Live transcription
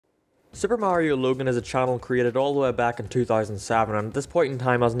Super Mario Logan is a channel created all the way back in 2007 and at this point in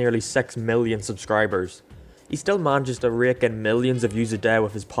time has nearly 6 million subscribers. He still manages to rake in millions of views a day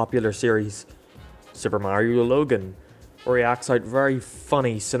with his popular series, Super Mario Logan, where he acts out very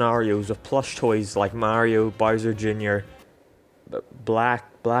funny scenarios with plush toys like Mario, Bowser Jr.,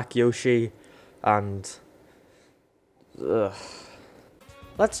 Black Yoshi, and...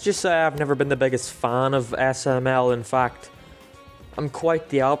 Let's just say I've never been the biggest fan of SML. In fact, I'm quite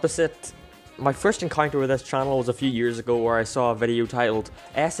the opposite. My first encounter with this channel was a few years ago where I saw a video titled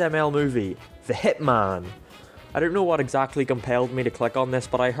SML Movie, The Hitman. I don't know what exactly compelled me to click on this,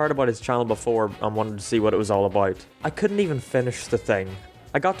 but I heard about his channel before and wanted to see what it was all about. I couldn't even finish the thing.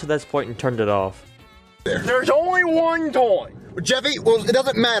 I got to this point and turned it off. There's only one toy. Jeffy, well, it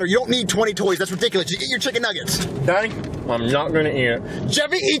doesn't matter. You don't need 20 toys. That's ridiculous. You eat your chicken nuggets. Daddy, I'm not gonna eat it.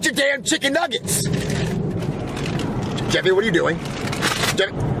 Jeffy, eat your damn chicken nuggets. Jeffy, what are you doing?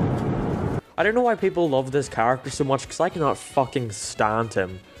 Jeffy. I don't know why people love this character so much because I cannot fucking stand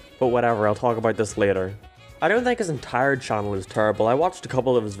him. But whatever, I'll talk about this later. I don't think his entire channel is terrible. I watched a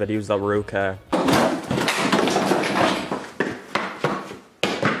couple of his videos that were okay.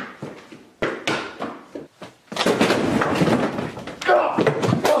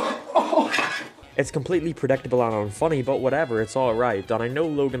 It's completely predictable and unfunny, but whatever, it's alright, and I know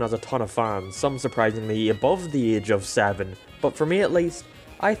Logan has a ton of fans, some surprisingly above the age of 7, but for me at least,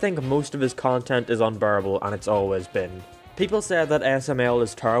 I think most of his content is unbearable, and it's always been. People say that SML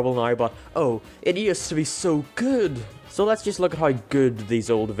is terrible now, but oh, it used to be so good! So let's just look at how good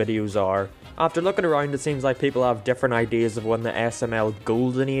these old videos are. After looking around, it seems like people have different ideas of when the SML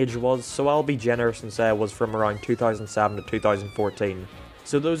golden age was, so I'll be generous and say it was from around 2007 to 2014.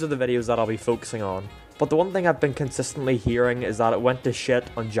 So those are the videos that I'll be focusing on. But the one thing I've been consistently hearing is that it went to shit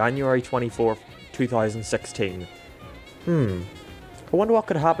on January 24th, 2016. I wonder what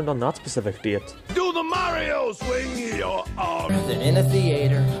could have happened on that specific date. Do the Mario swing your arm. They're in a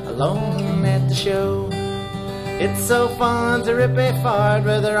theater, alone at the show. It's so fun to rip a fart,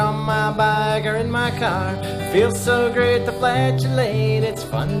 whether on my bike or in my car. It feels so great to flatulate, it's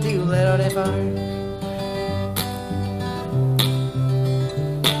fun to let out a fart.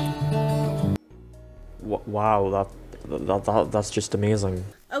 Wow, that's just amazing.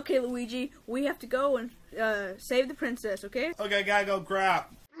 Okay, Luigi, we have to go and save the princess, okay? Okay, gotta go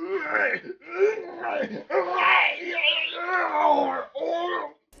crap.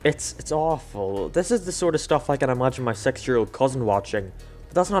 It's awful. This is the sort of stuff I can imagine my 6-year-old cousin watching.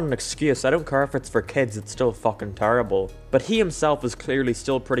 But that's not an excuse. I don't care if it's for kids, it's still fucking terrible. But he himself is clearly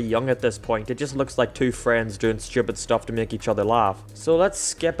still pretty young at this point. It just looks like two friends doing stupid stuff to make each other laugh. So let's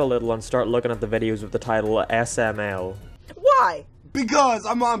skip a little and start looking at the videos with the title SML. Why? Because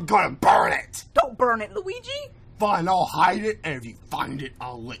I'm gonna burn it. Don't burn it, Luigi! Fine, I'll hide it, and if you find it,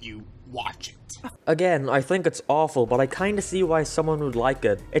 I'll let you watch it. Again, I think it's awful, but I kinda see why someone would like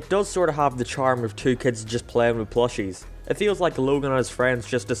it. It does sort of have the charm of two kids just playing with plushies. It feels like Logan and his friends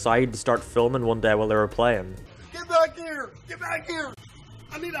just decided to start filming one day while they were playing. Get back here! Get back here!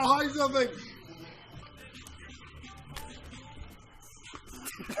 I need to hide something!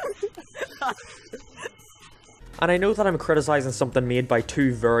 And I know that I'm criticizing something made by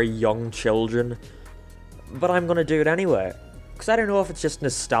two very young children, but I'm gonna do it anyway. Because I don't know if it's just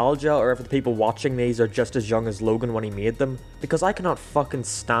nostalgia or if the people watching these are just as young as Logan when he made them, because I cannot fucking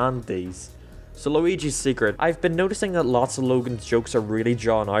stand these. So Luigi's Secret. I've been noticing that lots of Logan's jokes are really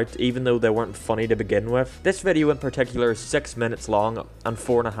drawn out, even though they weren't funny to begin with. This video in particular is 6 minutes long, and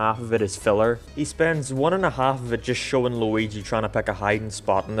 4.5 of it is filler. He spends 1.5 of it just showing Luigi trying to pick a hiding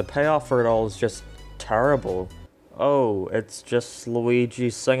spot, and the payoff for it all is just terrible. Oh, it's just Luigi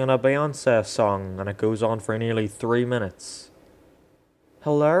singing a Beyonce song, and it goes on for nearly 3 minutes.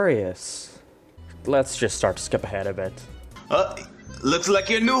 Hilarious. Let's just start to skip ahead a bit. Looks like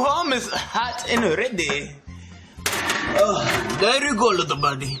your new home is hot and ready. There you go, little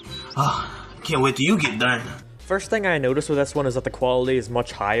buddy. Can't wait till you get done. First thing I noticed with this one is that the quality is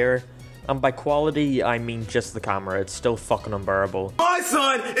much higher. And by quality, I mean just the camera. It's still fucking unbearable. My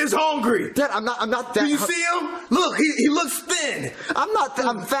son is hungry. Dad, I'm not that. Do you see him? Look, he looks thin.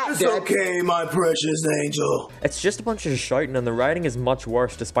 I'm fat, It's Dad. okay, my precious angel. It's just a bunch of shouting, and the writing is much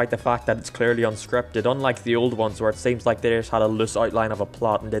worse despite the fact that it's clearly unscripted, unlike the old ones where it seems like they just had a loose outline of a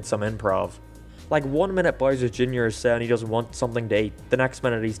plot and did some improv. Like 1 minute Bowser Jr. is saying he doesn't want something to eat, the next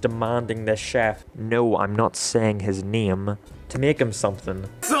minute he's demanding this chef, no, I'm not saying his name, to make him something.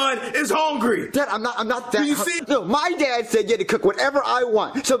 Son is hungry. Dad, I'm not that. Do you see? No, my dad said you had to cook whatever I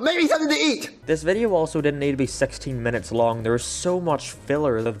want, so maybe something to eat. This video also didn't need to be 16 minutes long. There is so much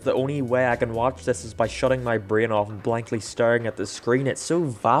filler that the only way I can watch this is by shutting my brain off and blankly staring at the screen. It's so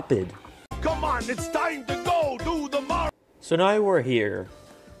vapid. on, it's time to go do the Mario. So now we're here,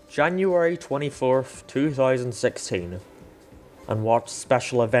 January 24th, 2016. And what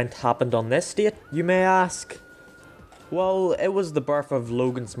special event happened on this date, you may ask? Well, it was the birth of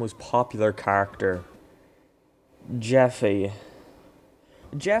Logan's most popular character, Jeffy.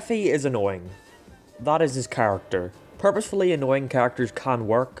 Jeffy is annoying. That is his character. Purposefully annoying characters can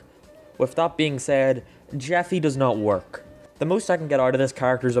work. With that being said, Jeffy does not work. The most I can get out of this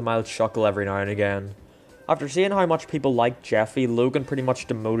character is a mild chuckle every now and again. After seeing how much people like Jeffy, Logan pretty much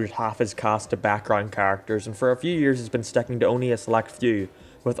demoted half his cast to background characters, and for a few years has been sticking to only a select few,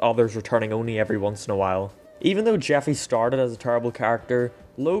 with others returning only every once in a while. Even though Jeffy started as a terrible character,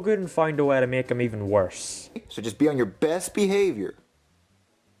 Logan found a way to make him even worse. So just be on your best behavior.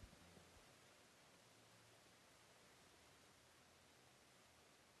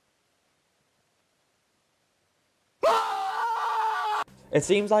 It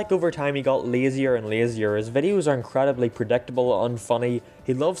seems like over time he got lazier and lazier. His videos are incredibly predictable, unfunny,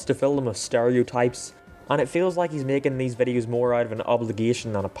 he loves to fill them with stereotypes, and it feels like he's making these videos more out of an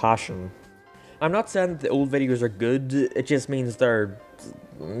obligation than a passion. I'm not saying that the old videos are good, it just means they're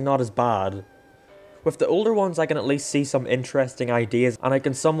not as bad. With the older ones I can at least see some interesting ideas, and I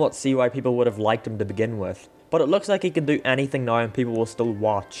can somewhat see why people would have liked him to begin with. But it looks like he can do anything now and people will still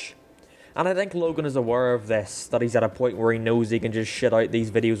watch. And I think Logan is aware of this, that he's at a point where he knows he can just shit out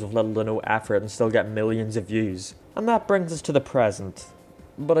these videos with little to no effort and still get millions of views. And that brings us to the present.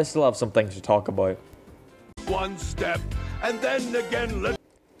 But I still have some things to talk about. One step, and then again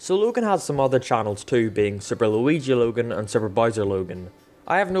So Logan has some other channels too, being SuperLuigiLogan and SuperBowserLogan.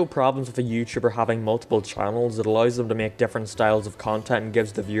 I have no problems with a YouTuber having multiple channels. It allows them to make different styles of content and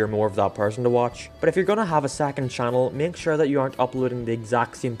gives the viewer more of that person to watch. But if you're gonna have a second channel, make sure that you aren't uploading the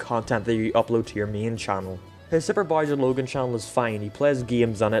exact same content that you upload to your main channel. His SuperBowserLogan channel is fine, he plays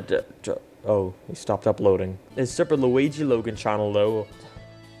games on it. Oh, he stopped uploading. His SuperLuigiLogan channel though,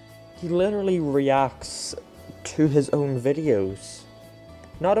 he literally reacts to his own videos.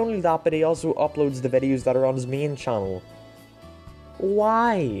 Not only that, but he also uploads the videos that are on his main channel.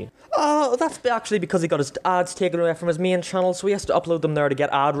 Why? Oh, that's actually because he got his ads taken away from his main channel, so he has to upload them there to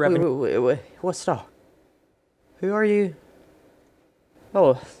get ad revenue. Wait, what's that? Who are you?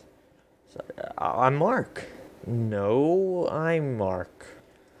 Oh, I'm Mark. No, I'm Mark.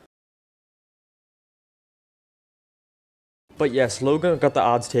 But yes, Logan got the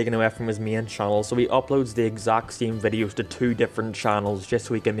ads taken away from his main channel, so he uploads the exact same videos to two different channels just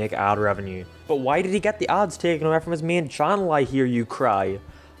so he can make ad revenue. But why did he get the ads taken away from his main channel, I hear you cry?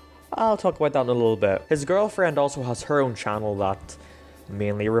 I'll talk about that in a little bit. His girlfriend also has her own channel that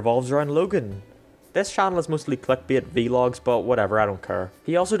mainly revolves around Logan. This channel is mostly clickbait vlogs, but whatever, I don't care.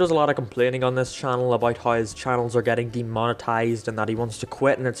 He also does a lot of complaining on this channel about how his channels are getting demonetized and that he wants to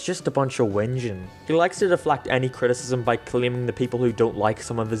quit, and it's just a bunch of whinging. He likes to deflect any criticism by claiming the people who don't like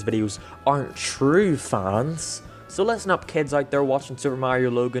some of his videos aren't true fans. So listen up kids out there watching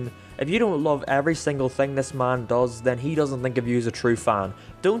SuperMarioLogan, if you don't love every single thing this man does, then he doesn't think of you as a true fan.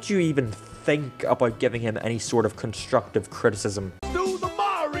 Don't you even think about giving him any sort of constructive criticism. do the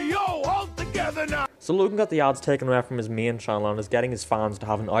Mario all together now. So Logan got the ads taken away from his main channel and is getting his fans to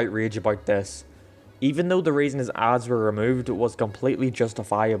have an outrage about this, even though the reason his ads were removed was completely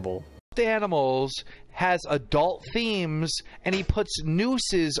justifiable. Animals has adult themes and he puts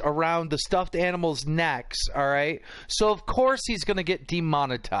nooses around the stuffed animals' necks, all right? So of course he's going to get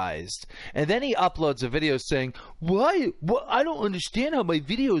demonetized. And then he uploads a video saying, "Why? What? I don't understand how my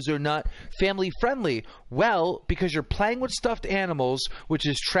videos are not family friendly." Well, because you're playing with stuffed animals, which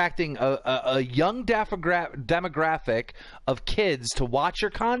is attracting a young demographic of kids to watch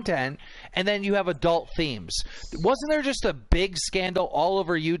your content, and then you have adult themes. Wasn't there just a big scandal all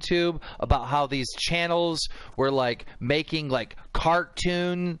over YouTube about how these channels were like making like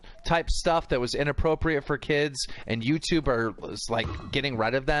cartoon type stuff that was inappropriate for kids, and YouTube was like getting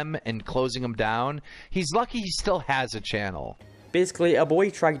rid of them and closing them down? He's lucky he still has a channel. Basically, a boy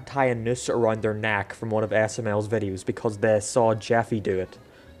tried to tie a noose around their neck from one of SML's videos because they saw Jeffy do it.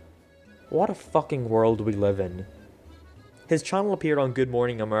 What a fucking world we live in. His channel appeared on Good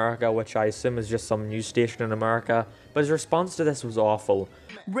Morning America, which I assume is just some news station in America, but his response to this was awful.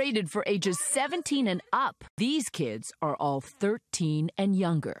 Rated for ages 17 and up. These kids are all 13 and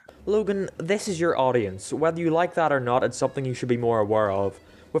younger. Logan, this is your audience. Whether you like that or not, it's something you should be more aware of.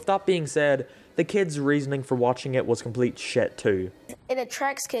 With that being said, the kid's reasoning for watching it was complete shit too. It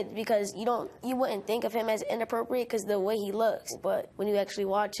attracts kids because you wouldn't think of him as inappropriate because the way he looks, but when you actually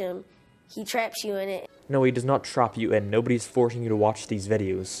watch him, he traps you in it. No, he does not trap you in. Nobody's forcing you to watch these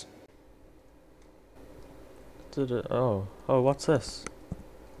videos. Oh, what's this?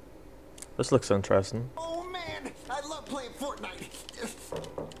 This looks interesting. Oh man, I love playing Fortnite.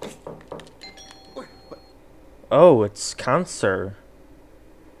 Oh, it's cancer.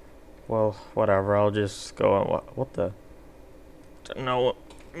 Well, whatever, I'll just go on. What the? No,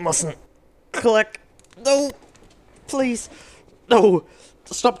 mustn't click. No, please. No,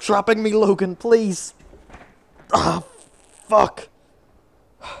 stop trapping me, Logan, please. Ah, fuck.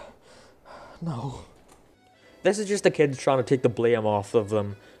 No. This is just the kids trying to take the blame off of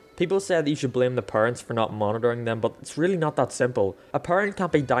them. People say that you should blame the parents for not monitoring them, but it's really not that simple. A parent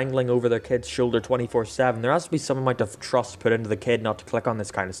can't be dangling over their kid's shoulder 24/7. There has to be some amount of trust put into the kid not to click on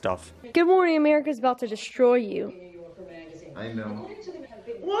this kind of stuff. Good Morning America's about to destroy you. I know.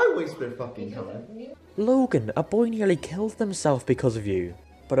 Why waste their fucking time? Logan, a boy nearly killed himself because of you.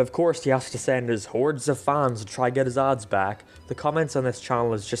 But of course he has to send his hordes of fans to try get his ads back. The comments on this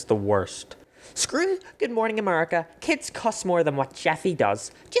channel is just the worst. Screw Good Morning America. Kids cuss more than what Jeffy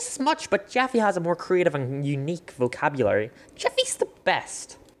does. Just as much, but Jeffy has a more creative and unique vocabulary. Jeffy's the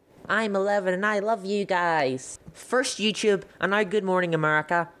best. I'm 11 and I love you guys. First YouTube and now Good Morning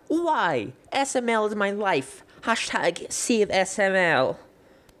America. Why? SML is my life. Hashtag save SML.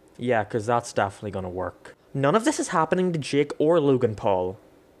 Yeah, cause that's definitely gonna work. None of this is happening to Jake or Logan Paul.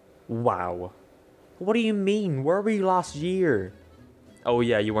 Wow. What do you mean? Where were you last year? Oh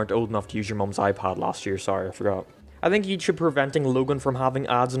yeah, you weren't old enough to use your mum's iPad last year, sorry, I forgot. I think YouTube preventing Logan from having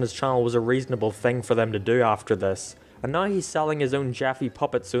ads on his channel was a reasonable thing for them to do after this. And now he's selling his own Jeffy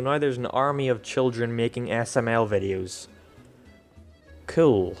puppet, so now there's an army of children making SML videos.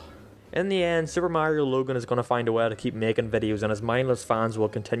 Cool. In the end, SuperMarioLogan is going to find a way to keep making videos and his mindless fans will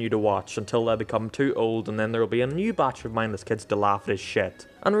continue to watch until they become too old and then there will be a new batch of mindless kids to laugh at his shit.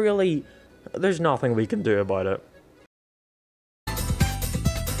 And really, there's nothing we can do about it.